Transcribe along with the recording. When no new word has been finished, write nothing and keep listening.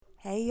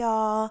Hey,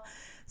 y'all.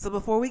 So,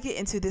 before we get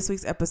into this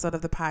week's episode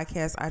of the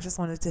podcast, I just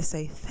wanted to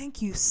say thank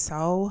you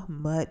so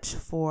much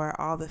for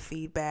all the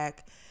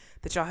feedback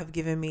that y'all have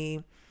given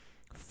me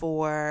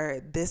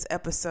for this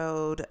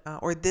episode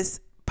or this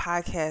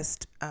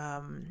podcast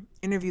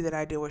interview that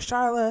I did with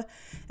Charla,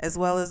 as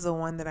well as the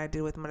one that I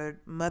did with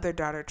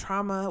mother-daughter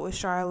trauma with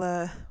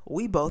Charla.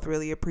 We both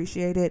really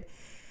appreciate it.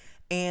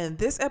 And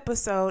this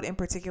episode in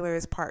particular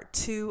is part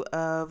 2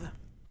 of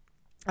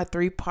a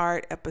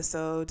 3-part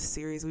episode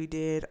series we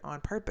did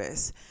on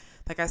purpose.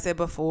 Like I said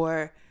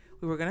before,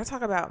 we were going to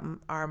talk about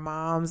our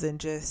moms and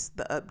just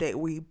the update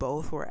we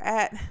both were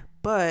at,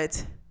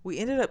 but we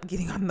ended up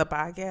getting on the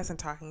podcast and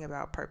talking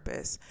about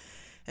purpose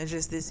and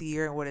just this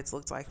year and what it's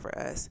looked like for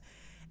us.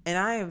 And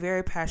I am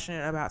very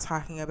passionate about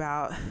talking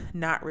about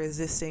not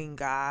resisting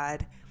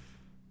God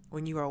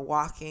when you are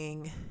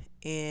walking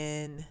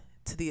in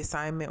to the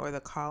assignment or the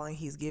calling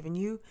he's given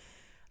you.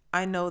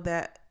 I know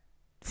that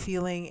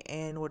feeling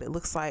and what it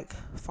looks like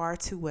far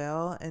too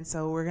well. And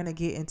so we're going to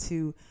get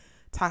into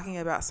talking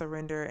about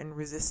surrender and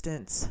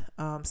resistance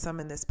some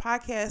in this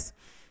podcast.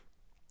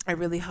 I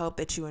really hope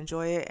that you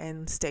enjoy it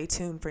and stay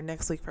tuned for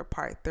next week for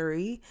part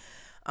 3.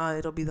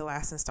 It'll be the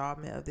last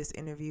installment of this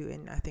interview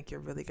and I think you're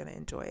really going to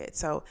enjoy it.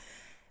 So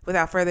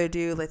without further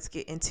ado, let's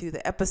get into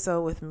the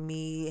episode with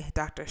me and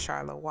Dr.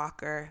 Charla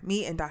Walker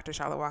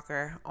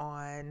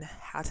on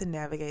how to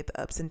navigate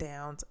the ups and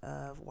downs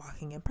of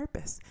walking in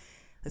purpose.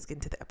 Let's get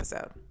into the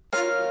episode.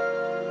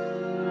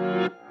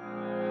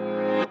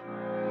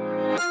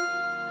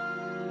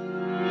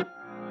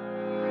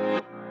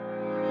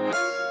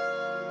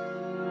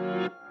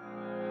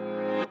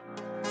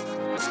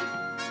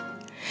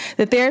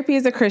 The Therapy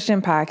is a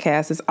Christian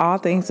podcast is all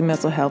things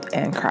mental health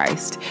and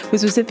Christ. We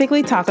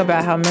specifically talk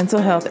about how mental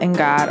health and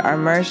God are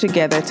merged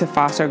together to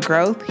foster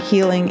growth,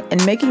 healing,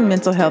 and making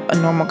mental health a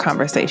normal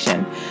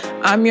conversation.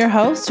 I'm your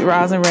host,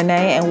 Rosin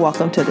Renee, and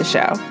welcome to the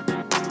show.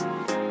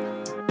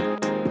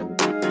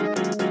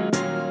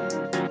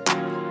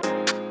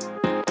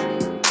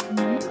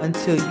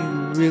 Until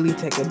you really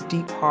take a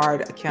deep,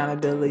 hard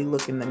accountability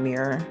look in the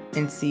mirror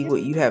and see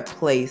what you have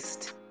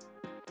placed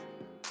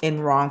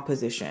in wrong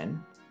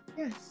position.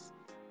 Yes.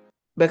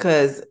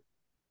 Because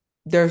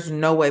there's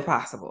no way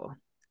possible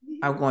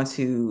I'm going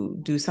to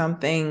do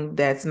something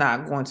that's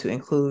not going to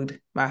include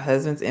my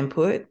husband's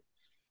input.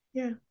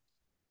 Yeah.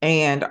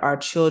 And our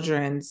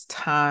children's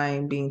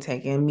time being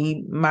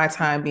taken, my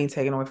time being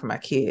taken away from my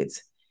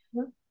kids.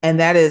 Yeah. And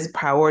that is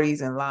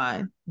priorities in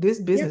line.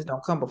 This business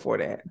don't come before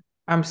that.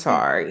 I'm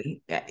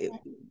sorry.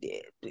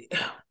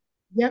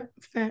 Yep,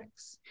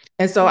 facts.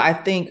 And so I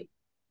think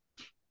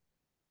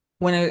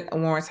when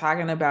we're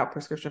talking about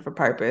prescription for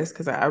purpose,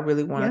 because I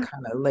really want to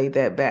kind of lay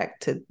that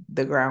back to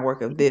the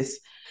groundwork of this,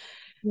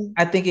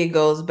 I think it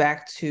goes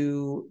back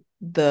to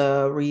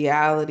the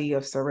reality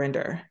of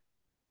surrender.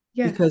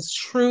 Because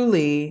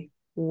truly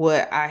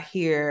what I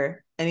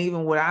hear, and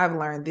even what I've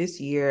learned this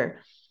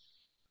year,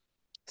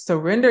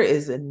 surrender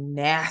is a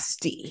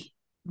nasty.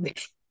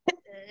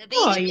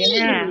 Oh,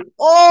 yeah.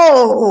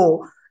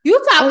 Oh,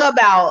 you talk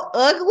about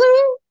ugly?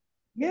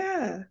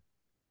 Yeah.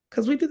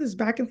 Because we do this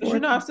back and forth. You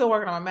know, I'm still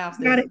working on my mouth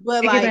still.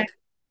 But like,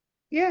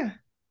 yeah.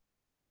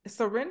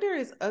 Surrender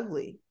is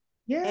ugly.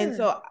 Yeah. And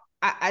so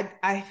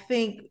I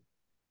think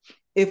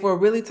if we're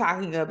really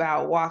talking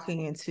about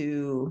walking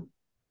into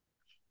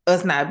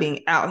us not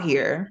being out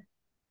here,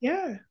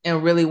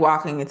 and really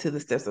walking into the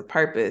steps of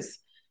purpose,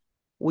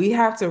 we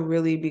have to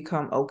really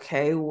become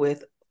okay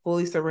with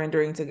fully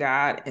surrendering to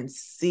God and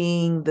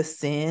seeing the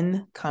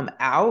sin come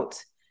out,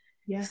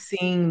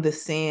 seeing the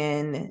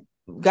sin,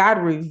 God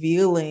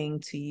revealing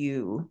to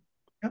you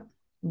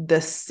the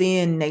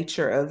sin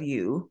nature of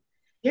you.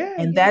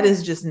 And that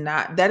is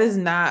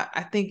not,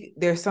 I think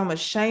there's so much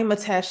shame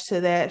attached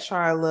to that,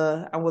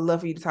 Charla. I would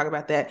love for you to talk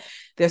about that.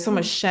 There's so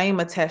much shame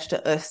attached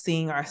to us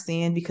seeing our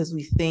sin because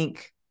we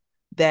think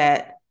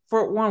that,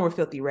 for one, we're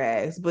filthy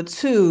rags, but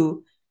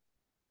two,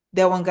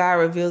 that when God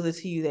reveals it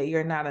to you that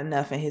you're not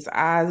enough in his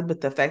eyes,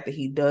 but the fact that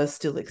he does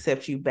still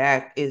accept you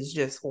back is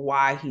just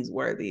why he's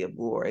worthy of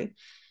glory.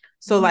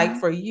 So like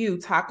for you,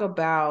 talk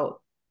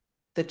about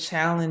the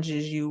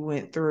challenges you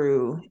went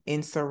through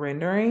in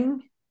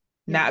surrendering,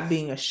 not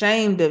being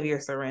ashamed of your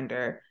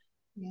surrender,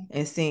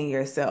 and seeing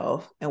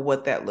yourself and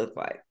what that looked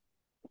like.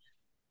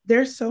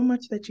 There's so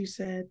much that you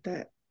said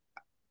that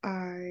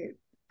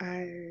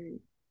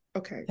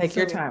okay. Take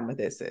your time with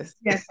this, sis.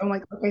 Yes, I'm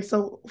like, okay,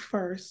 so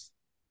first,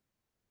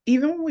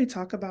 even when we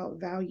talk about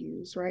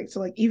values, right? So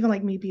like, even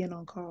like me being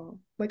on call,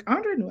 like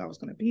Andre knew I was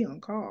going to be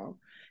on call.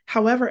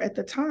 However, at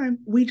the time,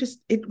 we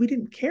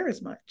didn't care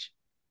as much.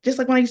 Just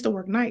like when I used to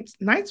work nights.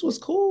 Nights was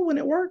cool when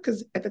it worked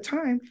because at the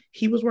time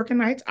he was working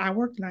nights, I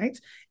worked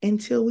nights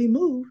until we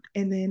moved.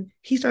 And then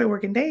he started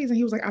working days and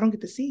he was like, I don't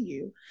get to see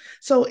you.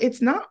 So it's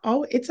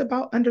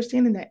about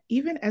understanding that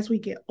even as we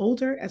get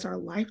older, as our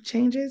life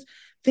changes,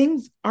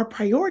 our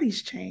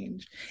priorities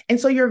change. And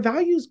so your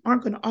values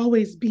aren't going to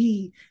always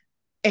be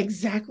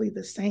exactly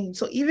the same.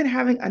 So even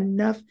having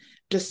enough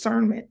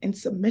discernment and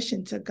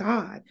submission to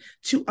God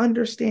to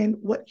understand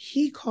what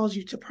he calls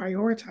you to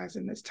prioritize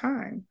in this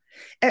time.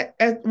 At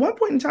one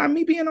point in time,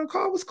 me being on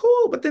call was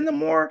cool, but then the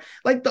more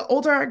like the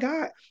older I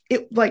got,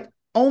 it like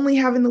only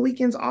having the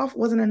weekends off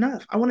wasn't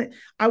enough. I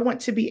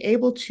want to be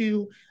able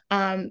to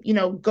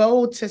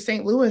go to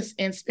St. Louis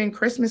and spend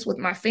Christmas with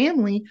my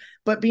family,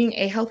 but being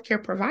a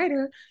healthcare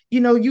provider,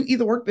 you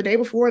either work the day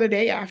before or the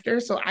day after.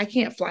 So I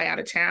can't fly out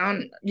of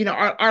town.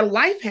 Our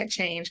life had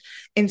changed,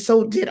 and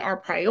so did our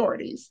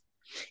priorities.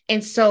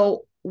 And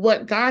so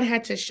what God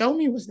had to show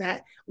me was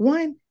that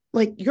one,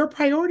 like your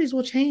priorities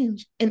will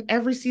change in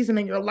every season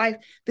in your life.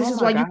 This Oh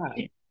is my why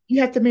God.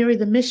 you have to marry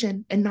the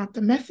mission and not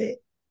the method.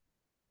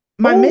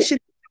 My Oh, mission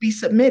is to be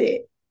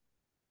submitted,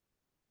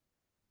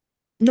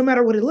 no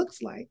matter what it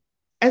looks like.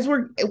 As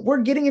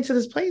we're getting into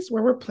this place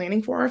where we're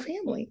planning for our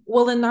family.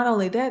 well, and not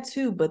only that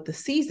too, but the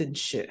season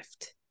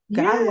shift.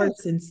 God Yes.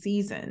 works in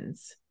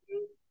seasons.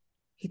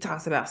 He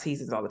talks about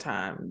seasons all the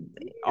time.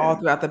 All Yeah.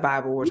 throughout the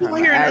Bible, You don't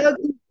hear an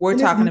ugly we're and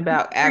it's talking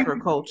about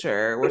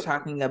agriculture. We're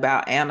talking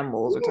about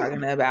animals. We're yeah.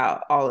 talking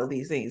about all of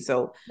these things.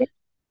 So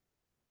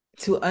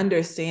to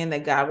understand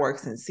that God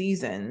works in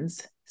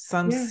seasons,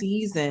 some Yeah.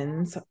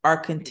 seasons are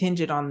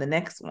contingent on the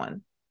next one.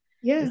 And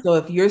Yeah. so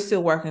if you're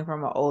still working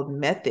from an old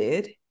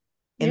method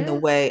in Yeah.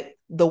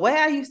 the way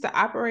I used to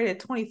operate at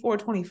 24,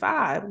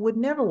 25 would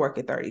never work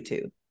at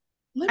 32.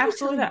 Let me tell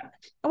Absolutely you, not.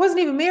 I wasn't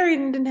even married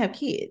and didn't have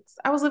kids.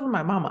 I was living with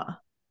my mama.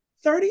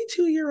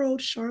 32-year-old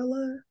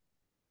Charla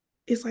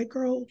is like,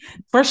 girl,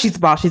 First, she's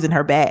in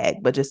her bag,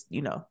 but just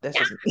that's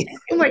yeah. just me.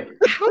 I'm like,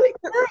 how did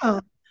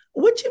girl?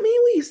 What you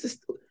mean we used to?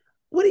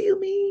 What do you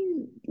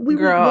mean we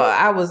would Girl, work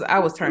I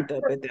was turned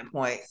up at that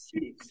point.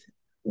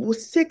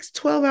 six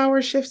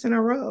 12-hour shifts in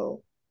a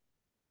row?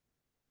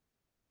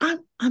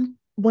 I'm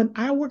when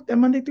I worked that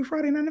Monday through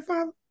Friday 9 to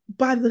 5,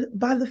 by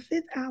the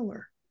fifth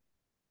hour,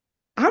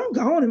 I'm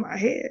gone in my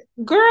head.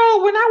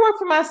 Girl, when I work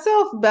for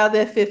myself about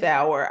that fifth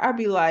hour, I'd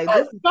be like, I'm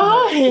this is too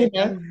much.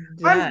 fine.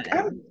 I'm done.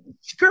 I'm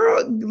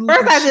girl.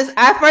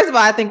 First of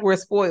all, I think we're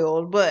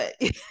spoiled, but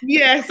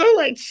Yeah, so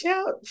like,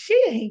 child, she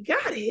ain't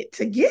got it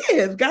to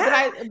give,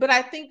 God. but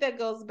I think that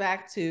goes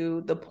back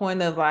to the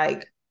point of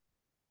like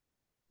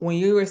when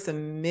you were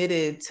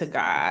submitted to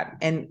God,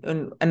 and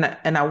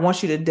I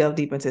want you to delve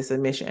deep into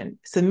submission.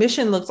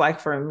 Submission looks like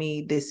for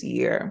me this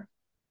year,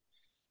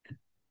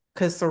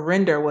 because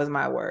surrender was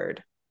my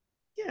word.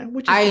 Yeah,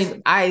 which is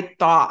I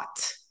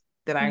thought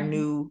that I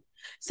knew.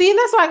 See, and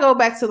that's why I go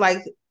back to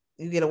like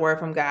you get a word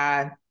from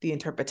God, the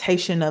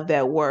interpretation of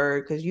that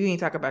word, because you ain't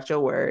talk about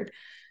your word,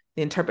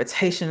 the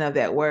interpretation of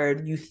that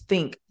word. You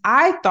think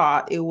I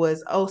thought it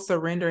was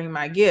surrendering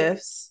my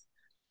gifts.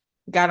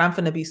 God, I'm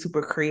gonna be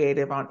super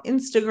creative on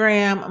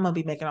Instagram. I'm gonna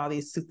be making all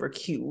these super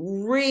cute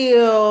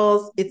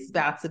reels. It's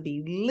about to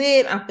be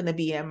lit. I'm gonna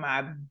be in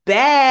my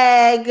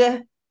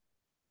bag,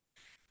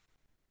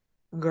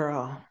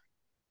 girl.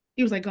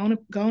 he was like, gone,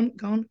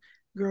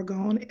 girl,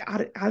 gone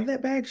out of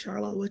that bag,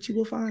 Charlotte. What you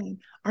will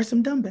find are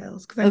some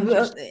dumbbells because I need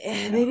you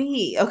to.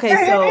 Maybe.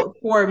 Okay, so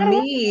for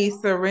me,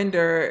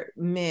 surrender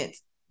meant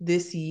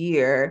this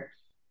year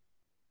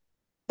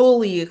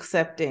fully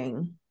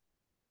accepting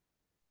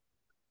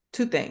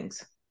two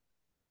things.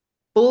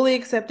 Fully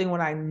accepting what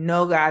I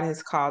know God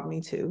has called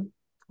me to,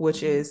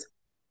 which is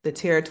the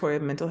territory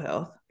of mental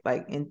health.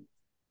 Like in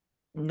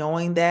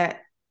knowing that,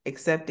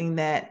 accepting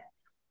that,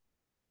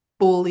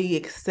 fully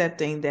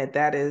accepting that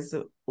that is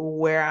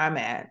where I'm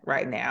at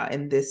right now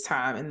in this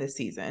time, in this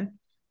season,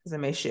 because it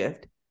may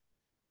shift.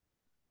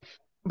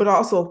 But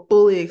also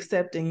fully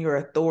accepting your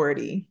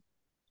authority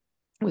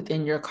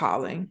within your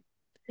calling.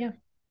 Yeah.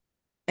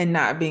 And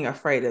not being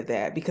afraid of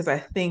that. Because I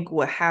think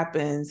what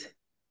happens,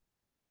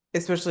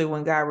 especially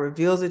when God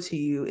reveals it to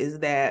you, is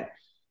that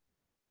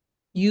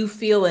you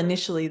feel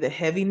initially the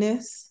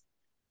heaviness,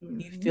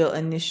 you feel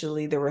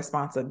initially the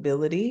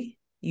responsibility,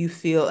 you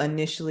feel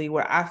initially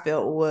what I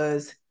felt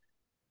was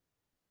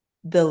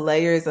the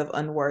layers of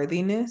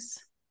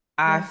unworthiness.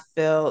 I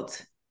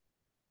felt,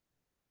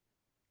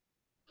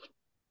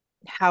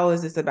 how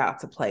is this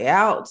about to play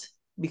out?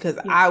 Because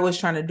I was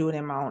trying to do it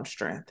in my own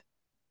strength.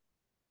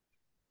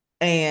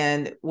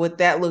 And what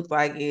that looked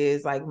like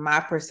is like my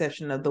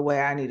perception of the way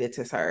I needed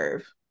to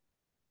serve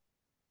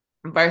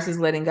versus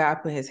letting God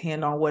put his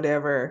hand on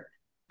whatever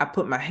I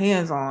put my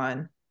hands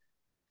on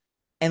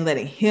and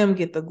letting him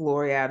get the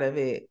glory out of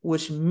it,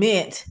 which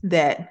meant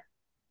that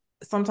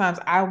sometimes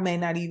I may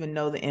not even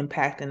know the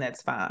impact, and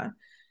that's fine.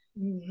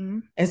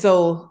 And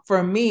so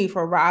for me,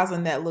 for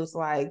Roslyn, that looks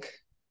like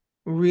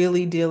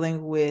really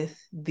dealing with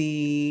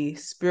the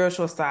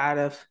spiritual side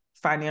of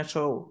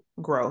financial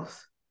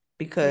growth,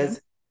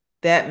 because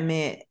that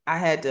meant I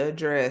had to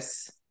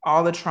address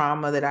all the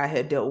trauma that I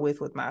had dealt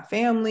with my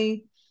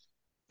family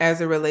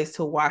as it relates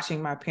to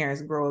watching my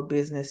parents grow a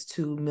business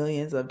to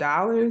millions of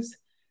dollars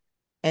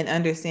and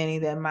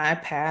understanding that my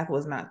path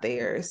was not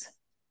theirs.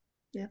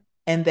 Yeah.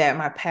 And that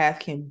my path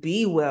can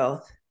be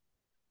wealth,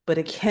 but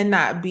it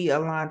cannot be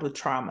aligned with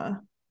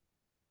trauma,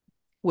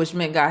 which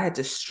meant God had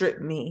to strip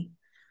me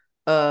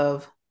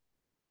of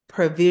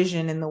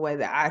provision in the way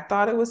that I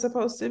thought it was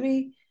supposed to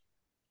be,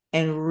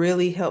 and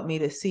really helped me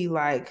to see,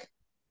 like,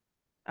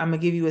 I'm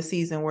gonna give you a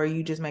season where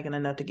you just making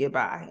enough to get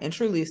by. And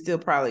truly, it's still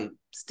probably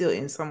still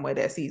in some way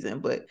that season,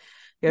 but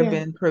there have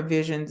been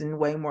provisions in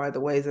way more of the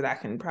ways that I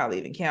can probably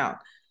even count.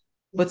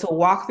 But to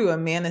walk through a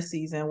manna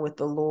season with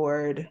the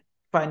Lord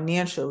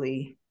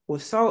financially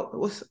was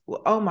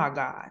oh my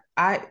God.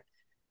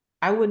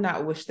 I would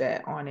not wish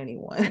that on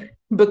anyone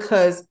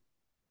because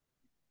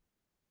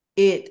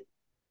it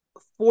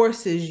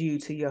forces you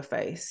to your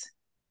face.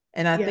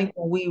 And I think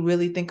when we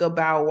really think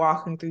about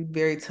walking through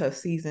very tough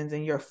seasons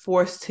and you're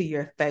forced to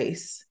your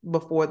face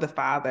before the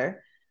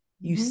Father,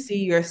 you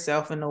see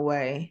yourself in a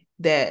way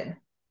that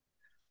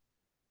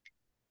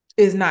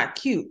is not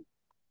cute.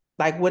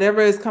 Like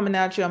whatever is coming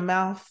out your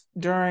mouth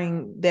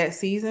during that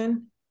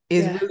season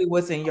is really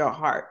what's in your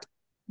heart.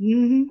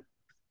 And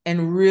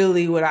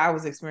really what I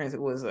was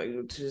experiencing was like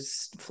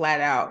just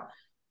flat out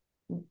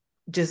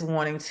just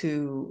wanting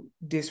to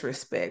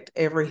disrespect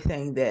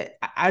everything that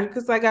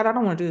because like God, I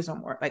don't want to do this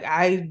anymore. Like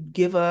I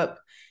give up.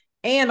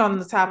 And on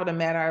the top of the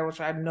matter,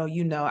 which I know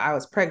I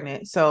was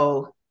pregnant.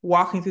 So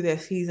walking through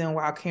that season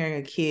while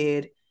carrying a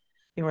kid,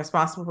 being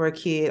responsible for a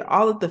kid,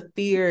 all of the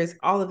fears,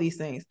 all of these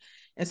things.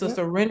 And so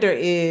surrender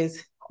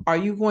is, are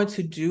you going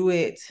to do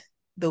it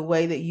the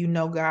way that you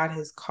know God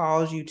has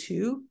called you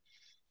to?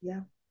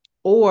 Yeah.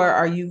 Or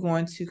are you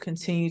going to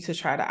continue to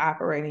try to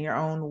operate in your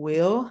own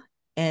will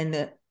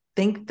and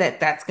think that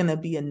that's going to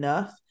be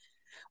enough,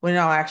 when in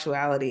all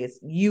actuality it's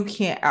you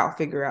can't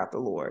figure out the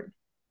Lord.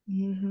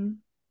 And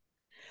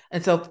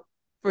so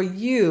for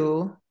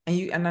you,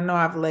 and I know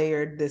I've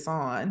layered this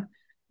on.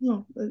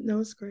 No,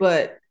 it's great.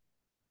 But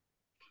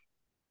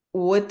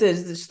what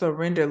does the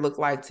surrender look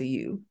like to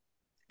you?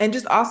 And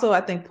just also,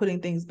 I think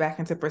putting things back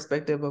into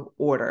perspective of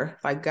order,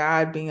 like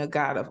God being a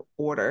God of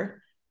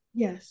order.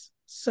 Yes.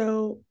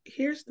 So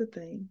here's the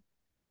thing.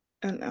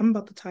 And I'm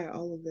about to tie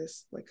all of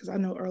this, like, because I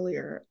know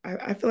earlier,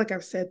 I feel like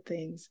I've said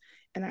things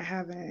and I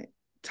haven't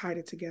tied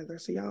it together.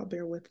 So y'all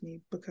bear with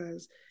me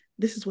because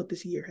this is what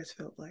this year has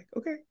felt like.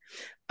 Okay.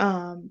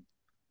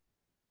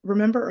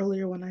 Remember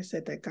earlier when I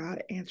said that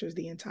God answers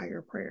the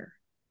entire prayer,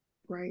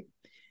 right?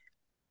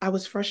 I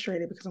was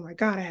frustrated because I'm like,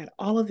 God, I had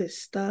all of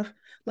this stuff.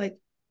 Like,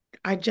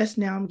 I'm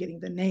getting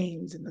the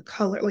names and the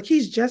color. Like,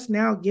 he's just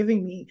now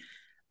giving me,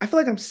 I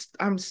feel like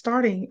I'm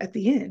starting at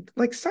the end.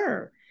 Like,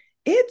 sir,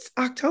 it's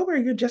October.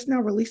 You're just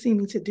now releasing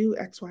me to do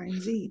X, Y, and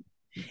Z.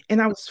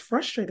 And I was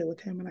frustrated with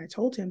him and I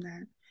told him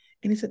that.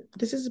 And he said,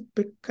 this is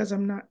because you're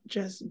not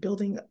just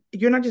building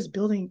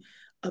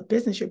a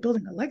business, you're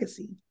building a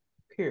legacy.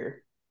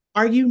 Here.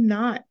 Are you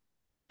not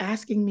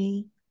asking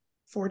me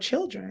for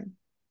children?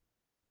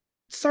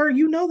 Sir,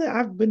 you know that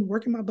I've been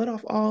working my butt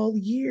off all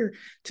year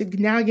to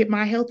now get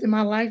my health and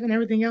my life and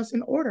everything else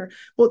in order.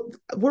 Well,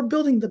 we're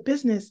building the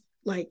business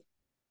like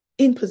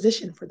in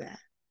position for that.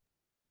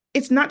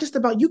 It's not just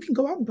about you can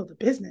go out and build a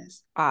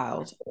business.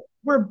 I'm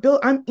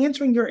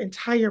answering your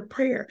entire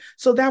prayer.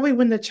 So that way,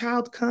 when the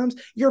child comes,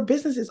 your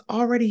business is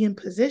already in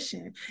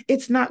position.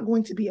 It's not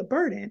going to be a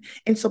burden.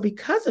 And so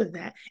because of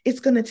that, it's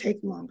going to take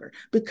longer.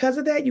 Because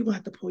of that, you're going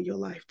to have to pull your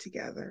life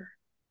together.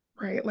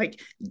 Right?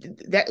 Like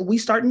that, we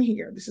start in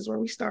here. This is where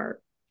we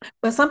start.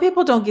 But some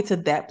people don't get to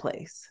that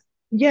place.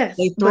 Yes.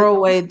 They throw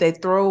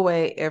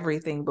away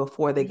everything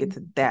before they get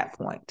to that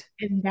point.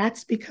 And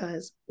that's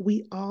because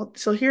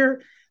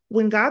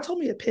when God told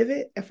me to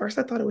pivot, at first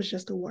I thought it was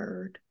just a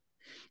word.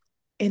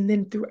 And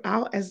then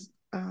throughout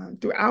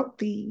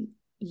the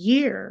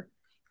year,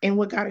 and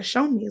what God has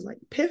shown me is like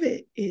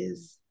pivot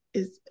is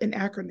an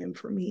acronym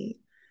for me,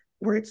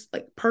 where it's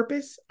like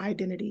purpose,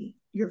 identity,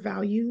 your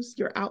values,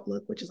 your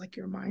outlook, which is like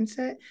your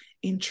mindset,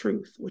 and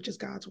truth, which is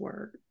God's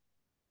word.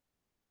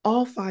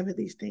 All 5 of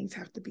these things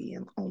have to be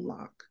on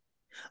lock.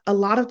 A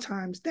lot of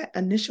times that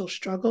initial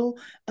struggle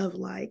of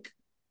like,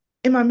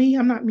 am I me?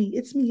 I'm not me.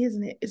 It's me,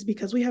 isn't it? It's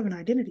because we have an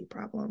identity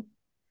problem.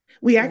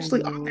 We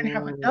actually often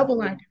have a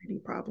double identity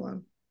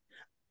problem.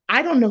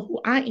 I don't know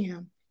who I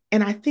am.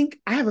 And I think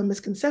I have a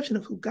misconception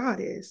of who God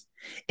is.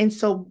 And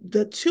so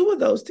the two of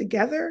those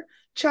together,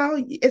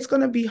 child, it's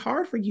going to be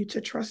hard for you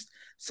to trust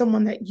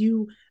someone that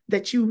you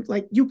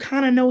like, you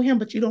kind of know him,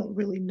 but you don't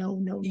really know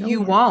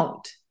You him.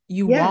 won't.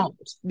 You won't.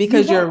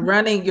 Because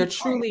you're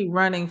truly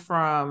running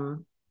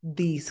from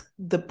the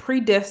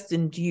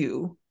predestined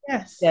you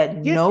that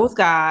knows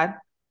God,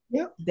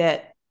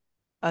 that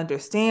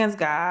understands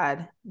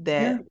God,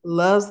 that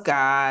loves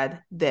God,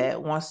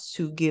 that wants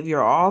to give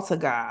your all to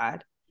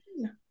God.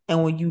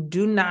 And when you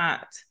do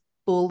not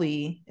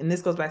fully, and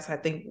this goes back to, I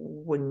think,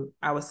 when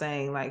I was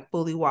saying like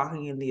fully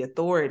walking in the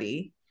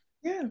authority,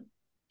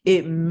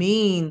 it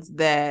means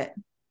that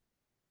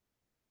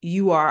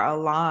you are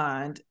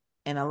aligned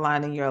and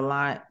aligning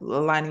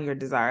your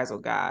desires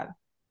with God.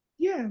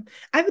 Yeah.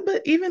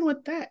 But even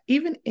with that,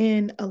 even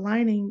in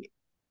aligning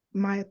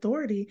my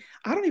authority,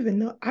 I don't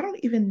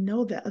even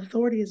know that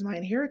authority is my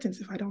inheritance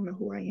if I don't know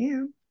who I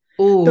am.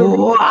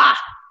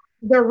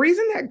 The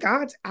reason that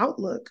God's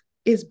outlook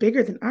is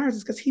bigger than ours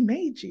is because he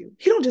made you.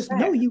 He don't just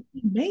know you,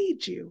 he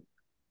made you.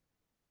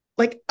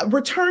 like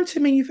return to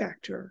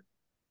manufacturer,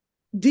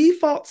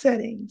 default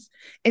settings.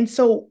 And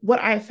so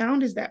what I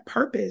found is that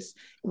purpose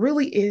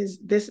really is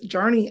this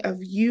journey of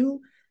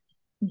you,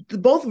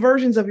 both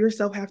versions of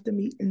yourself have to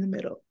meet in the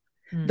middle.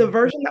 The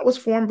version that was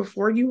formed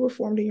before you were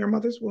formed in your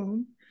mother's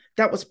womb,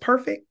 that was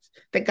perfect,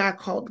 that God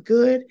called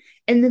good.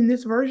 And then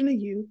this version of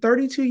you,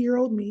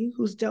 32-year-old me,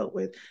 who's dealt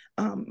with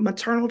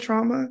maternal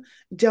trauma,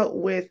 dealt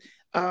with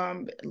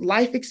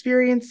life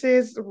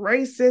experiences,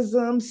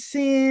 racism,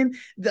 sin,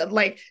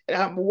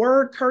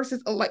 word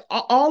curses, like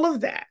all of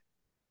that.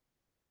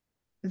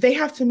 They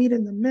have to meet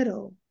in the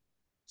middle.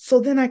 So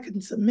then I can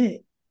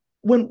submit.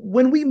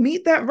 When we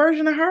meet that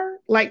version of her,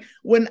 like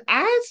when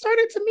I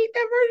started to meet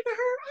that version of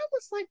her, I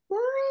was like,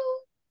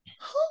 girl,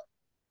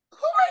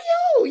 who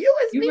are you? You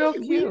is You me. real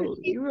cute.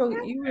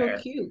 You real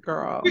cute,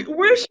 girl.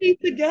 We're she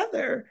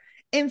together.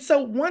 And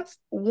so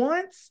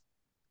once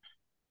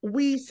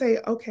we say,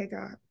 okay,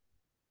 God,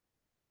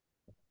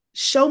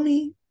 show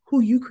me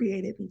who you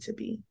created me to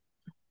be.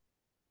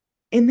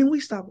 And then we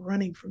stop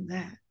running from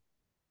that.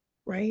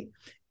 Right.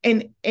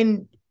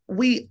 And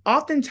we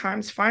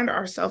oftentimes find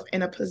ourselves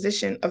in a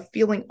position of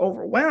feeling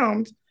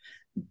overwhelmed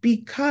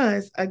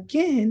because,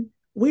 again,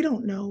 we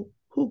don't know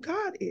who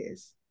God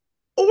is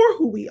or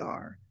who we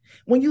are.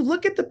 When you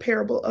look at the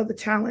parable of the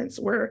talents,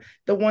 where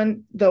the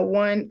one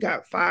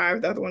got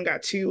 5, the other one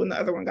got 2, and the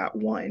other one got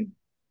 1,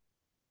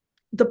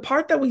 the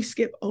part that we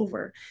skip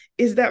over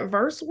is that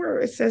verse where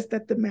it says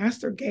that the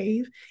master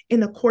gave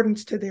in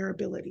accordance to their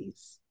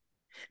abilities,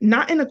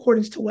 not in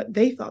accordance to what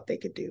they thought they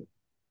could do,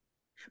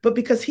 but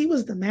because he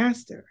was the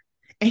master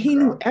and he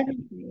knew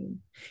everything.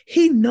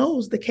 He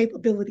knows the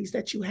capabilities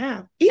that you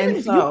have. Even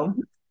if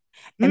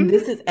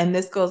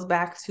this goes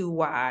back to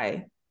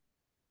why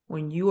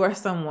when you are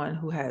someone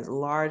who has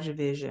large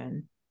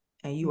vision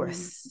and you are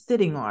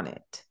sitting on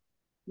it,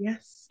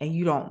 yes, and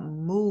you don't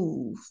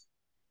move,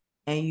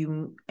 and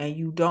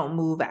you don't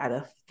move out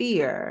of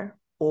fear,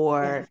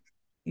 or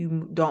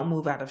you don't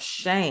move out of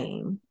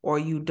shame, or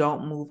you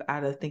don't move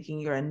out of thinking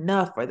you're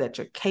enough or that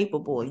you're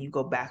capable, and you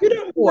go back and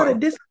don't forth. Move out of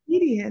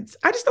disobedience.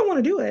 I just don't want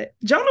to do it.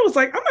 Jonah was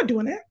like, I'm not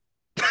doing that.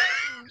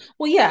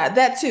 Well, yeah,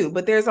 that too,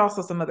 but there's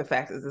also some other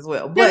factors as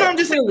well. But no, I'm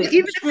just saying,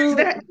 even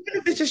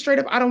if it's just straight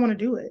up, I don't want to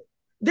do it.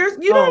 There's,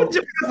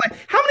 like,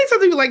 how many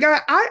times are you like,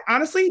 God, I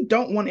honestly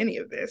don't want any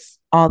of this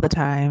all the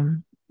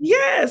time.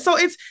 Yeah. So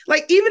it's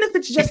like, even if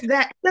it's just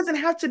that, it doesn't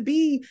have to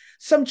be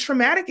some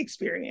traumatic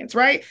experience,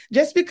 right?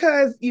 Just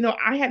because,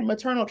 I had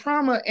maternal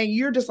trauma and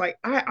you're just like,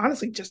 I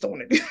honestly just don't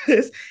want to do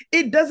this.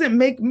 It doesn't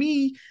make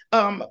me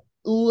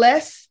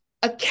less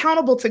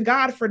accountable to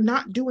God for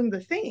not doing the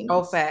thing.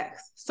 Oh,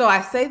 facts. So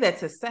I say that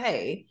to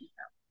say,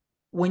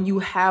 when you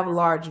have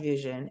large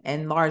vision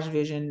and large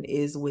vision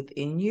is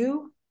within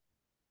you,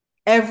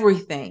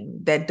 everything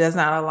that does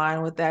not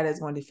align with that is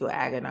going to feel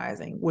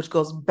agonizing, which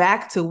goes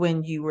back to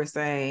when you were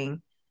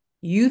saying,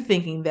 you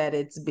thinking that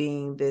it's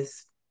being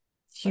this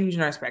huge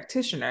nurse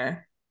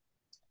practitioner,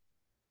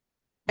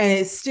 and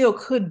it still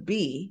could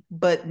be,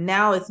 but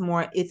now it's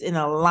in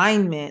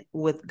alignment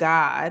with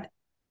God.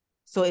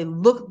 So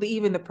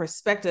even the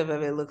perspective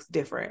of it looks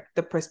different.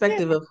 The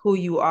perspective of who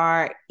you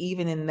are,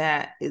 even in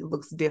that, it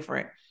looks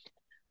different.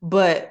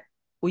 But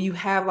when you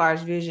have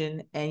large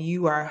vision and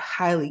you are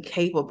highly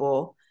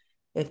capable,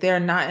 if they're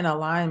not in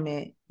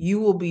alignment,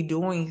 you will be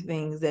doing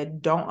things that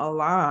don't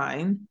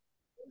align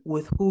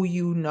with who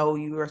you know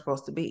you are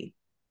supposed to be.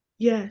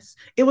 Yes.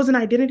 It was an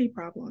identity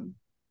problem,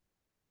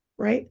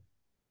 right?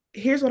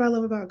 Here's what I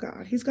love about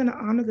God. He's going to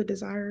honor the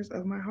desires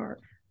of my heart.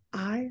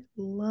 I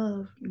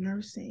love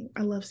nursing.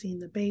 I love seeing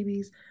the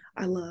babies.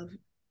 I love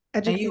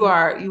educating.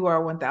 And you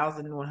are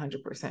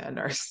 1,100% a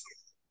nurse.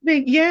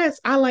 Yes,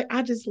 I love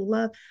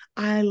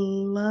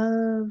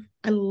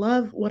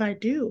what I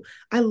do.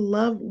 I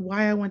love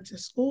why I went to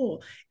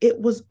school. It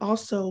was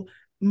also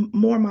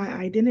more my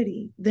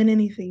identity than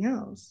anything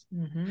else.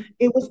 Mm-hmm.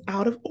 It was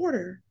out of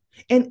order.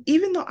 And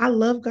even though I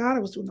love God, I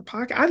was doing the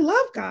podcast. I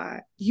love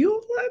God. You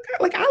love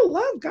God. Like, I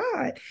love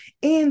God.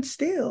 And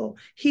still,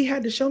 he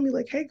had to show me,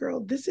 like, hey, girl,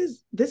 this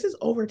is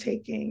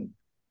overtaking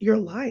your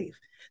life.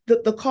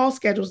 The call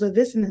schedules, the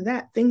this and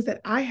that, things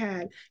that I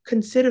had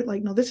considered,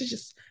 like, no, this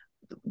is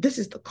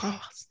the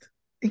cost.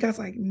 And God's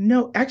like,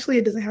 no, actually,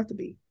 it doesn't have to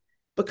be.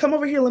 But come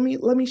over here, let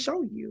me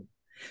show you.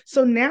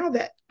 So now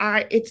that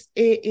it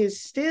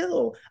is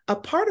still a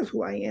part of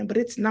who I am, but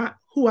it's not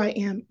who I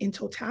am in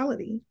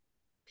totality.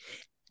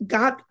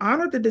 God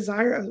honored the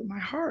desire of my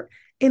heart.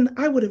 And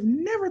I would have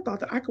never thought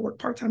that I could work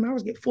part-time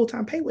hours, get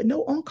full-time pay with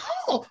no on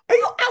call. Are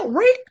you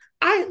outraged?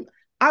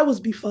 I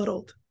was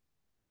befuddled.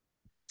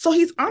 So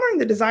he's honoring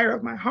the desire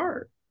of my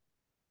heart.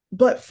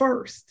 But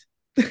first,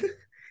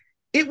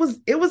 it was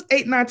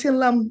 8, 9, 10,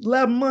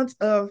 11 months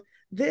of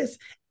this.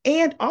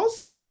 And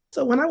also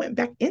when I went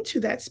back into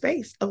that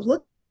space of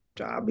look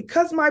job,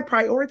 because my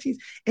priorities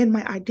and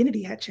my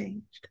identity had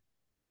changed.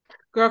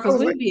 Girl, because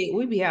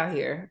we be out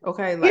here,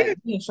 okay? Like,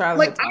 me and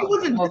Charlotte I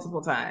wasn't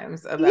multiple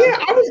times about.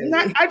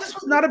 I just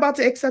was not about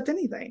to accept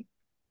anything.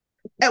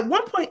 At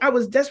one point, I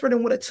was desperate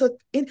and would have took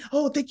in,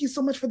 oh, thank you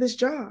so much for this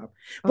job.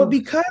 But Oh,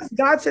 because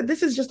God said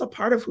this is just a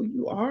part of who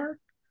you are,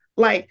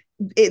 like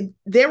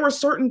there were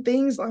certain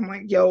things I'm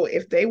like, yo,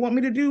 if they want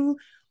me to do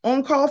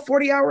on call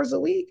 40 hours a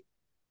week,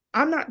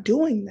 I'm not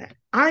doing that.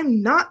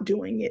 I'm not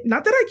doing it.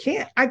 Not that I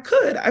can't. I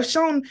could. I've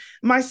shown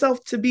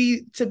myself to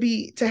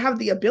have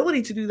the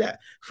ability to do that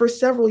for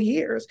several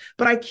years,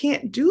 but I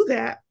can't do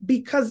that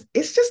because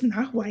it's just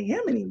not who I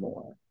am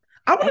anymore.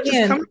 I want to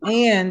just come.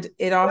 and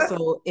it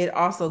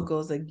also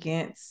goes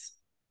against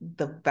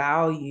the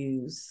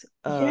values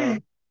Yeah,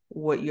 of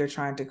what you're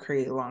trying to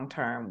create long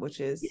term, which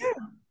is yeah,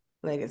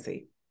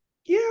 legacy.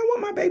 yeah. I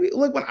want my baby.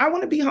 Look, when I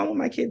want to be home when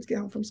my kids get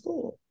home from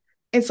school,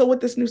 and so with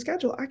this new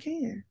schedule, I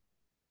can.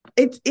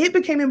 It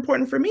became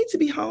important for me to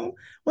be home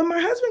when my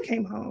husband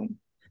came home.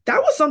 That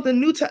was something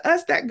new to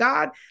us that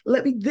God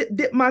let me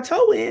dip my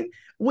toe in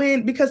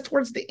because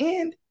towards the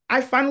end, I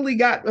finally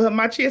got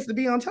my chance to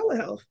be on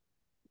telehealth.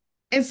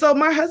 And so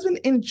my husband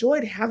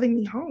enjoyed having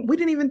me home.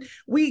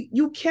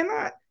 You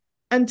cannot,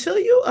 until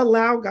you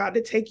allow God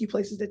to take you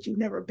places that you've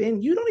never been,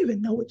 you don't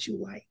even know what you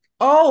like.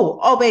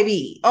 Oh,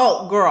 baby.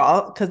 Oh,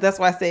 girl. Because that's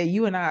why I said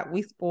you and I,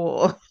 we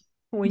spoil.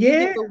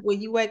 Yeah.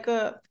 When you wake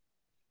up,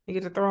 you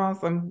get to throw on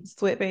some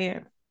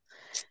sweatpants.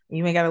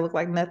 You ain't got to look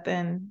like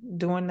nothing,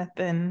 doing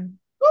nothing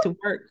to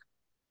work.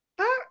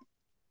 Ah,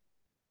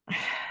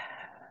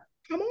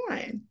 come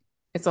on.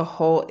 It's a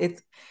whole,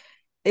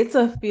 it's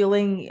a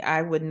feeling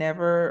I would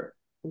never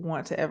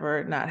want to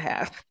ever not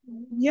have.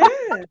 Yeah.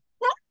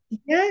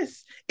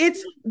 Yes.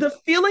 It's the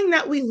feeling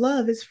that we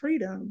love is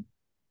freedom.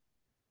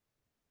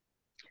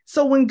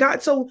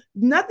 So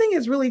nothing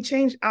has really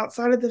changed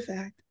outside of the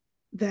fact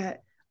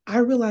that I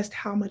realized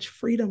how much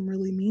freedom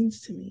really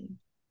means to me.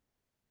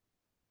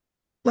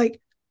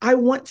 Like I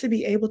want to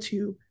be able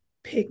to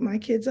pick my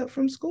kids up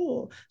from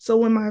school. So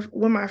when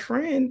my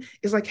friend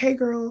is like, "Hey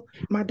girl,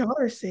 my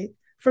daughter's sick,"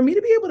 for me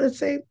to be able to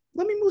say,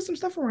 "Let me move some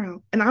stuff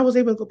around," and I was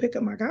able to go pick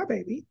up my god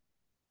baby,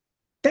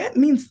 that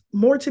means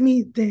more to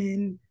me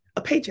than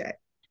a paycheck.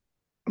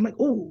 I'm like,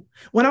 oh,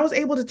 when I was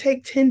able to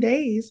take 10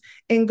 days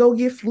and go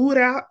get fluid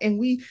out and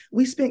we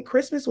spent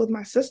Christmas with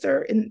my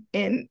sister and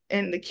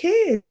the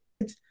kids.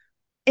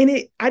 And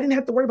I didn't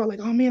have to worry about like,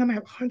 oh man, I'm gonna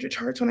have 100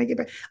 charts when I get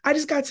back. I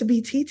just got to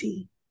be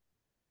TT.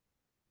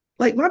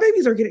 Like my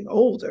babies are getting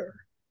older.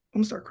 I'm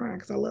gonna start crying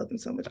because I love them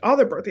so much. All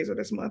their birthdays are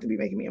this month and be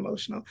making me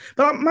emotional.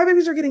 But my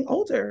babies are getting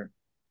older.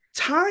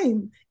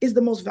 Time is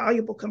the most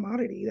valuable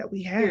commodity that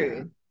we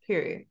have.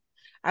 Period.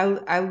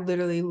 I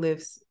literally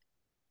live.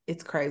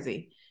 It's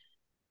crazy.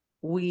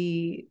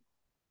 We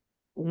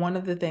One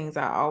of the things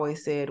I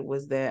always said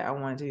was that I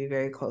wanted to be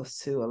very close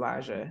to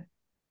Elijah.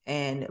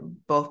 And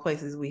both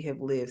places we have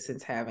lived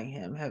since having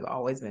him have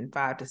always been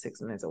 5 to 6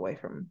 minutes away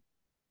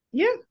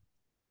Yeah.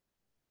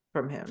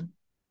 from him.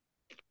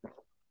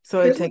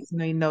 So it Here's what takes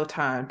me no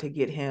time to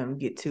get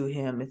to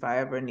him if I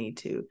ever need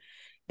to.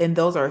 And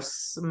those are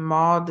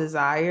small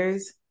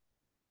desires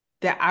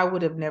that I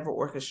would have never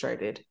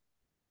orchestrated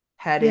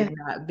had yeah, it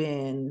not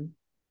been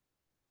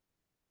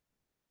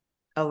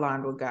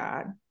aligned with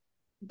God.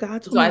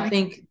 God So told me I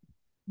think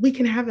we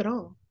can have it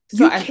all.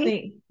 so You I can't.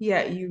 think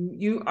yeah,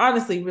 you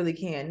honestly really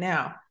can.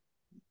 Now,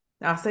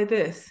 I'll say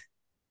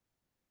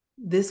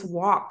this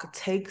walk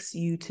takes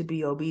you to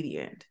be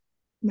obedient.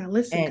 Now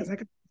listen, because And I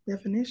got the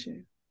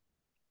definition.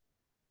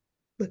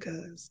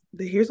 Because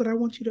here's what I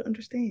want you to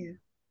understand.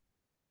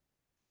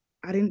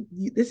 I didn't.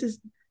 This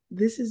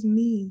is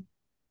me.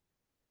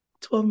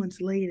 12 months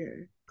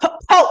later.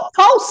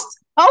 post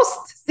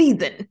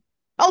season.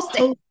 Post it.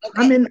 Post,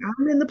 I'm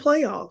Okay. in the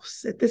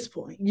playoffs at this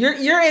point. You're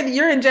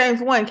in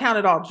James 1, count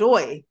it all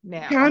joy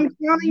now. Counting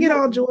it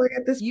all You joy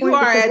at this you point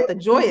are because at the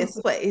joyous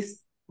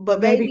place. But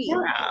baby, baby,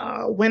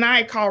 when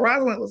I called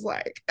Rosalind was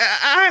like,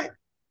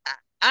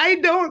 I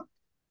don't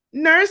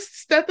nurse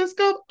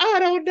stethoscope. I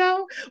don't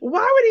know.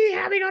 Why would he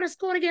have me go to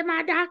school to get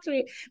my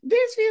doctorate?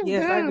 This feels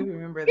yes, I do dumb.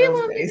 remember He those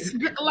want days.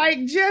 me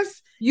like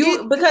just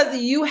it. Because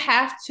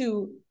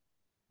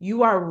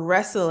you are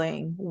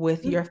wrestling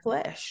with your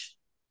flesh.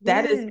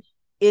 That is, Yeah,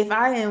 if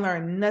I didn't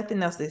learn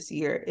nothing else this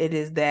year, it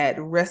is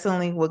that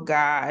wrestling with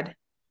God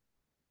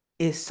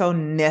is so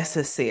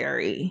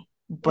necessary,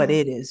 but yeah.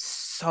 it is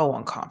so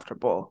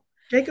uncomfortable.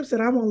 Jacob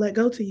said, "I won't let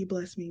go till you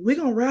bless me. We're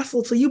gonna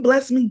wrestle till you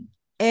bless me."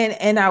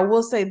 And I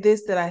will say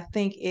this, that I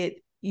think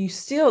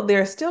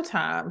there are still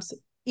times,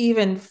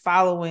 even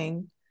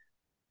following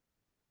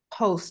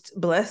post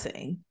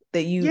blessing,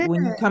 that Yeah,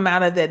 when you come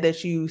out of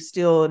that you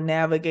still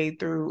navigate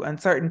through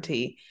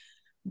uncertainty.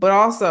 But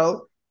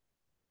also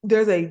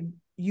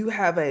you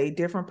have a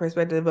different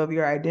perspective of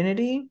your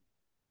identity,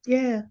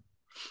 yeah,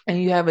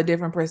 and you have a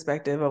different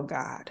perspective of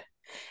God.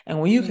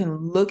 And when you yeah. can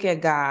look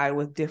at God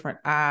with different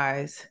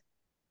eyes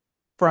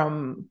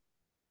from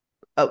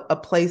a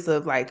place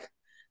of like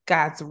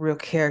God's real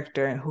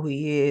character and who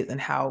he is and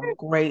how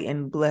great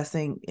and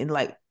blessing and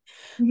like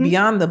Mm-hmm.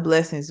 beyond the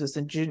blessings, just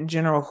in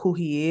general who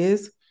he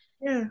is.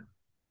 Yeah.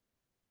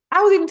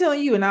 I was even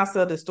telling you, and I'll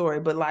tell the story,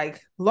 but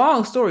like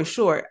long story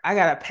short, I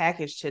got a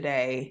package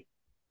today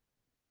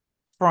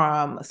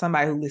from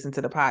somebody who listened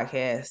to the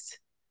podcast.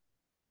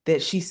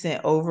 that she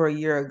sent over a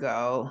year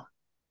ago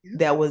Yeah.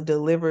 that was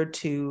delivered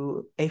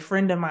to a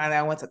friend of mine that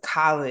I went to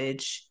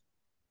college,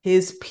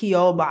 his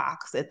P.O.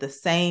 box at the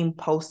same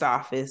post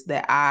office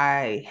that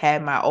I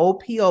had my old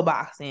P.O.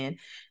 box in.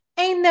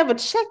 Ain't never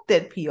checked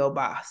that P.O.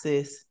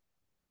 boxes.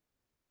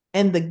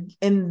 And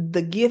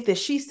the gift that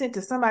she sent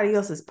to somebody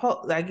else's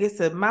post, I guess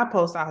to my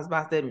post office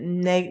box that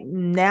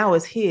now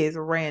is his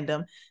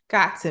random,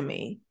 got to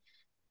me.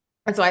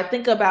 And so I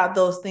think about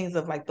those things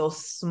of like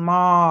those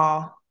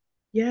small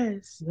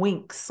Yes.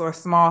 winks or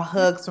small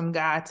hugs from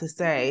God to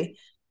say,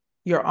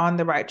 you're on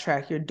the right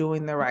track, you're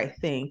doing the right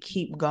thing,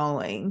 keep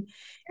going.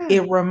 Yeah.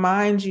 It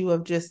reminds you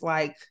of just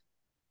like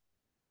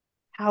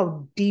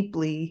how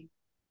deeply,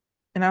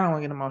 and I don't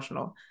want to get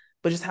emotional,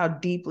 but just how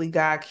deeply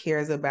God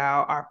cares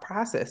about our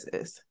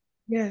processes.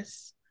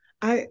 Yes.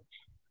 I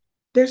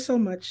There's so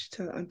much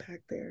to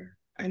unpack there.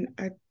 And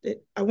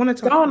I want to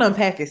talk Don't about this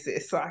unpack it,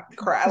 sis, so I can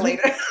cry because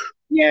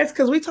later.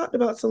 because we talked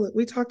about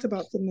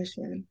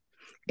submission,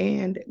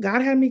 and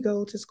God had me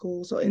go to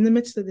school. So in the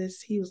midst of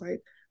this, He was like,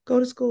 "Go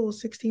to school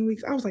 16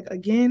 weeks." I was like,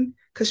 "Again?"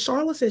 Because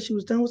Charlotte said she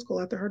was done with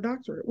school after her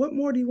doctorate. What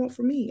more do you want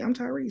from me? I'm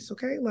Tyrese.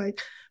 Okay, like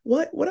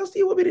what else do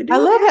you want me to I do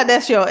love again? how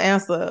that's your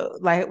answer.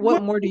 Like, what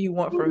What more do you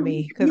want from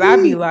me? Because I'd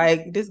be me?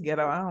 like, this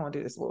ghetto, I don't want to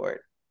do this, Lord.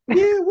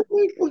 Yeah,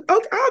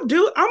 okay, I'm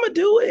gonna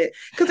do it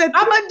because I'm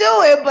gonna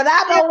do it, but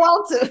I don't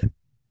want to.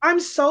 I'm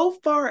so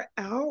far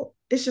out.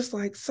 It's just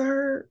like,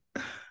 sir,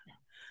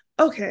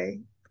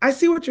 okay, I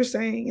see what you're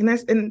saying,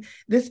 and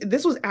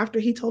this was after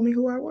he told me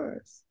who I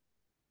was.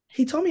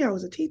 He told me I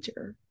was a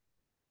teacher.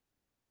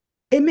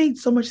 It made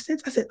so much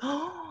sense. I said,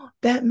 "Oh,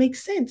 that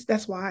makes sense."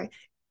 That's why.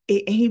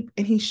 And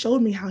he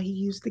showed me how he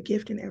used the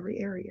gift in every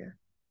area.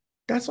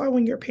 That's why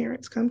when your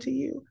parents come to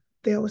you,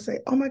 they always say,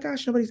 "Oh my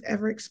gosh, nobody's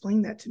ever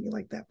explained that to me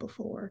like that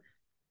before."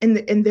 And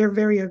they're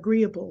very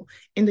agreeable,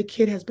 and the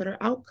kid has better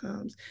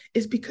outcomes.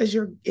 It's because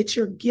it's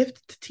your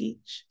gift to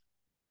teach.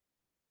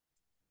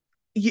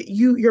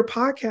 Your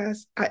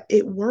podcast,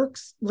 it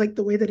works like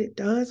the way that it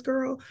does,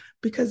 girl,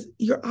 because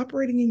you're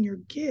operating in your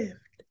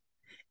gift.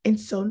 And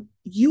so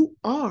you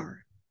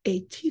are a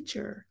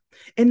teacher.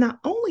 And not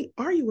only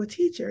are you a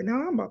teacher,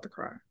 now I'm about to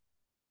cry,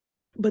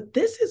 but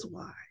this is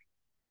why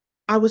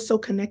I was so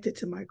connected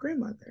to my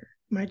grandmother,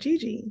 my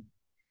Gigi.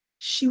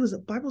 She was a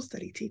Bible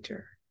study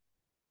teacher.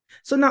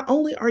 So not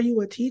only are you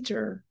a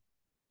teacher,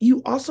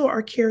 you also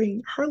are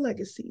carrying her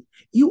legacy.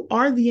 You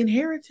are the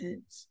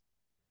inheritance.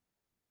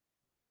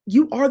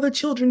 You are the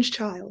children's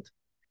child,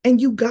 and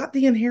you got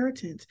the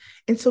inheritance.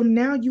 And so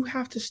now you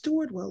have to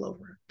steward well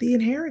over the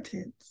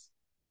inheritance.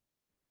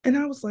 And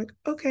I was like,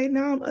 okay,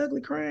 now I'm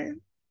ugly crying.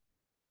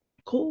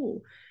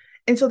 Cool.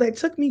 And so that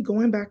took me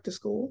going back to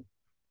school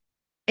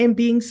and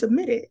being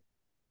submitted.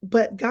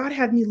 But God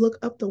had me look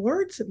up the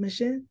word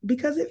submission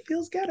because it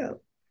feels ghetto.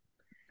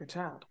 Good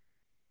child.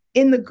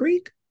 In the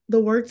Greek,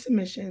 the word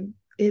submission,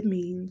 it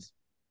means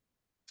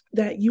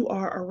that you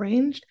are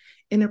arranged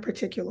in a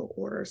particular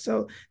order.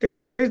 So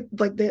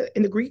like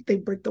in the Greek, they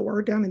break the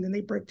word down and then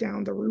they break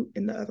down the root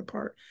in the other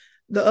part.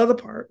 The other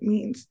part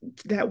means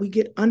that we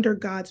get under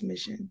God's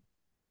mission.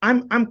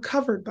 I'm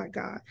covered by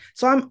God.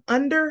 So I'm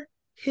under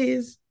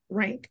his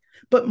rank.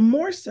 But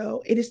more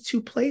so, it is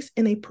to place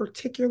in a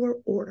particular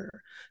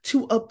order,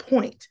 to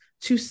appoint,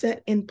 to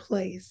set in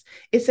place.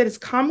 It said it's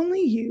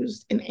commonly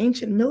used in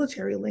ancient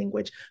military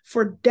language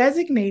for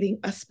designating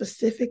a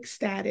specific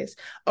status,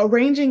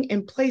 arranging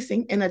and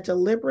placing in a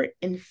deliberate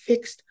and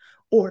fixed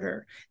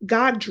order.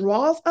 God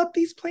draws up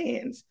these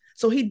plans.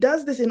 So he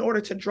does this in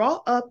order to draw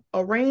up,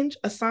 arrange,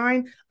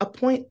 assign,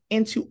 appoint,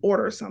 and to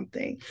order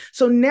something.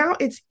 So now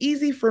it's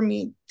easy for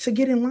me to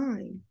get in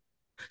line.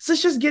 So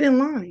let's just get in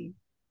line.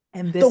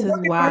 And The this is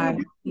work is why, already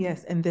done.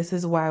 yes, and this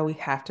is why we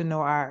have to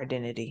know our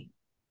identity.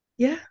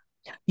 Yeah.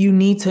 You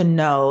need to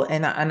know,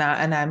 and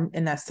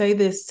I say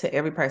this to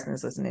every person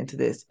that's listening to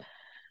this.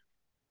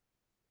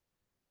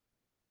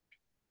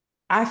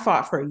 I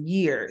fought for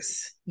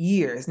years,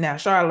 years. Now,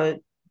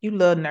 Charlotte, you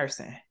love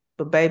nursing,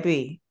 but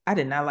baby, I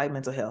did not like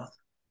mental health.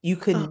 You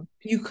Oh,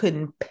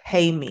 couldn't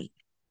pay me,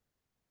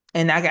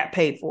 and I got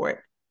paid for it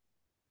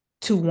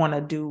to want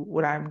to do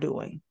what I'm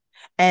doing.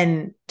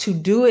 And to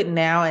do it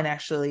now and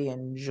actually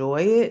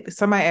enjoy it.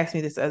 Somebody asked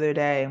me this other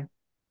day.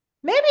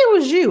 Maybe it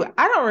was you.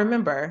 I don't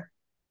remember.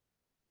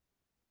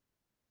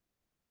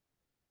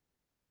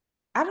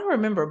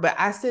 But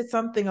I said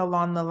something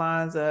along the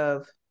lines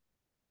of,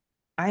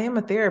 I am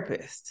a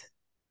therapist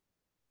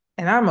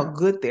and I'm a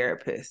good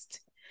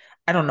therapist.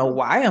 I don't know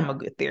why I'm a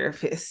good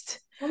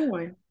therapist, come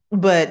on.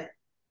 but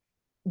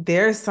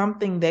there's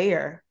something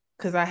there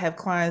because I had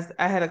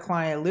a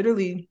client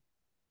literally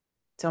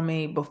tell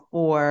me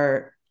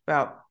before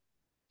about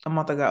a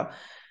month ago.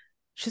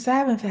 She said, I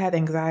haven't had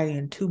anxiety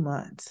in 2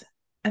 months.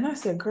 And I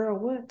said, girl,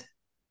 what?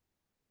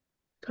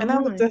 And Come I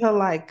looked on. at her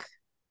like,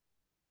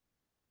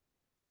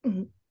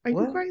 Mhm. Are you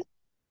what? crazy?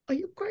 Are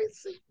you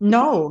crazy?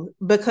 No,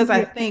 because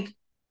I Yeah. think,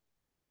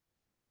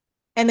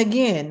 and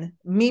again,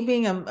 me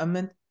being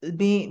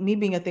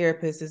a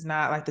therapist is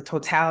not like the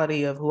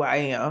totality of who I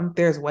am.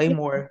 There's way Yeah.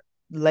 more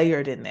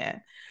layered in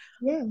that.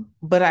 Yeah.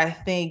 But I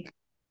think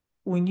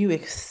when you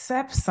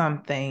accept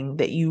something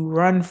that you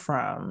run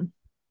from,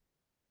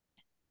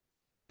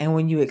 and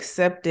when you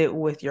accept it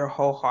with your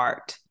whole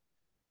heart,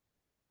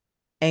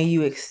 and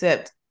you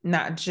accept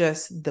not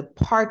just the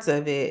parts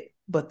of it,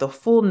 but the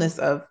fullness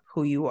of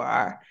who you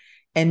are,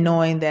 and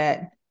knowing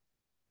that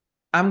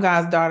I'm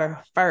God's daughter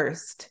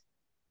first,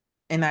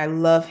 and I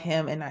love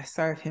him and I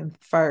serve him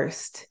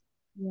first.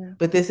 Yeah.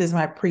 But this is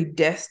my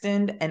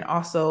predestined and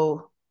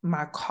also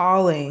my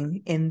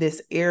calling in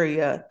this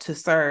area to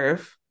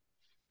serve,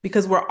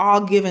 because we're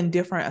all given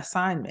different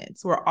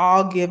assignments. We're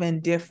all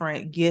given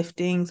different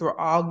giftings. We're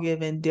all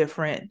given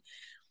different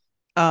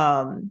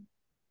um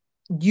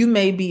you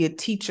may be a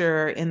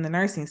teacher in the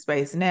nursing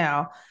space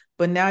now,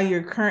 but now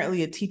you're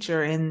currently a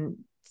teacher in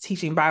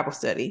teaching Bible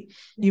study.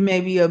 You may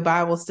be a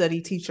Bible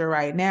study teacher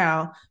right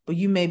now, but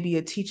you may be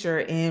a teacher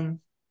in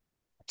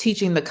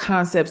teaching the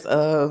concepts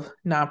of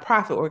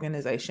nonprofit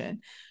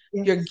organization.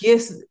 Yes. Your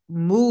gifts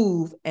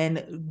move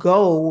and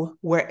go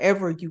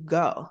wherever you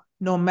go,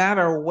 no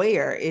matter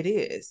where it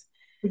is.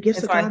 And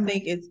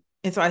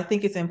so I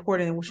think it's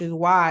important, which is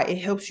why it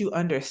helps you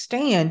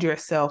understand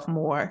yourself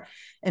more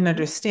and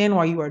understand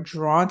why you are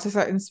drawn to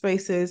certain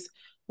spaces,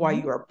 why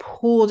you are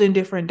pulled in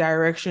different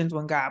directions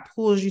when God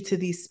pulls you to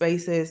these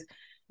spaces.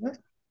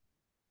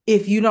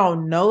 If you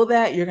don't know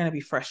that, you're going to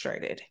be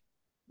frustrated.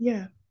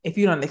 Yeah. If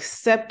you don't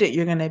accept it,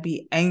 you're going to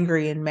be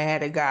angry and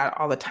mad at God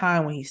all the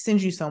time when he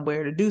sends you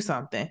somewhere to do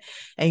something.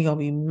 And you're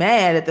going to be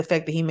mad at the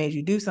fact that he made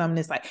you do something.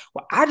 It's like,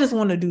 well, I just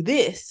want to do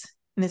this.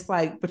 And it's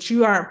like, but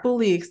you aren't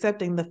fully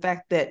accepting the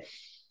fact that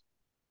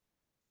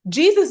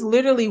Jesus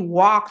literally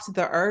walked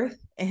the earth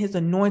and his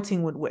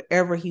anointing went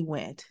wherever he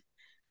went.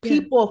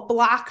 People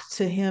flocked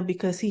to him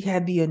because he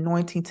had the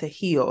anointing to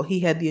heal. He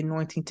had the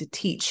anointing to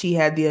teach. He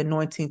had the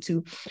anointing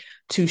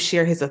to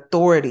share his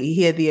authority.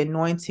 He had the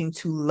anointing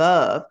to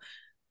love.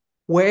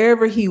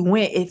 Wherever he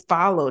went, it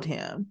followed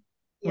him.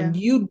 Yeah. When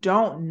you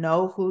don't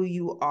know who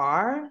you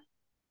are,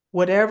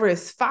 whatever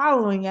is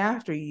following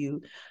after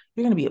you,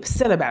 you're going to be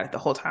upset about it the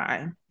whole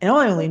time. And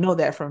I only know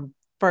that from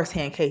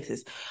firsthand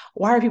cases.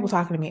 Why are people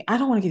talking to me? I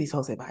don't want to give these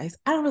hoes advice.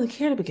 I don't really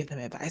care to give them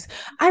advice.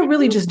 I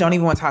really just don't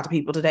even want to talk to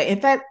people today.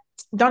 In fact,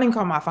 don't even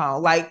call my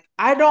phone. Like,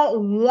 I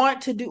don't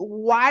want to do,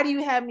 why do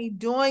you have me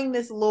doing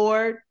this,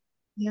 Lord?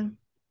 Yeah.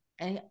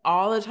 And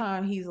all the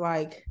time he's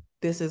like,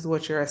 this is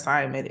what your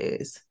assignment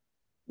is.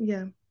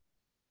 Yeah.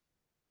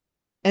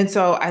 And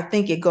so I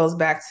think it goes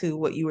back to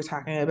what you were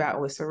talking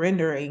about with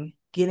surrendering,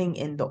 getting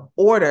in the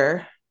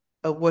order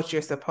of what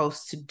you're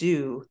supposed to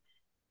do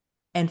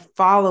and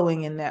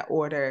following in that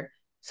order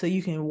so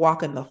you can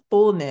walk in the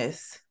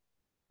fullness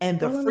and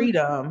the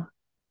freedom.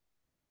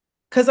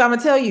 Because I'm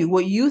gonna tell you,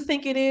 what you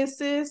think it is,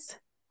 sis,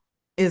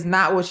 is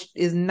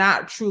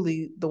not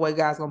truly the way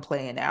God's gonna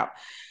play it out.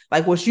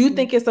 Like what you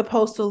think it's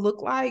supposed to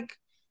look like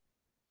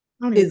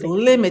is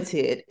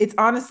limited. It's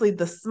honestly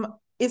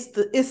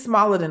it's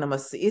smaller than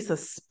it's a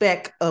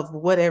speck of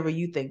whatever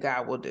you think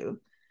God will do.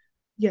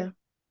 Yeah.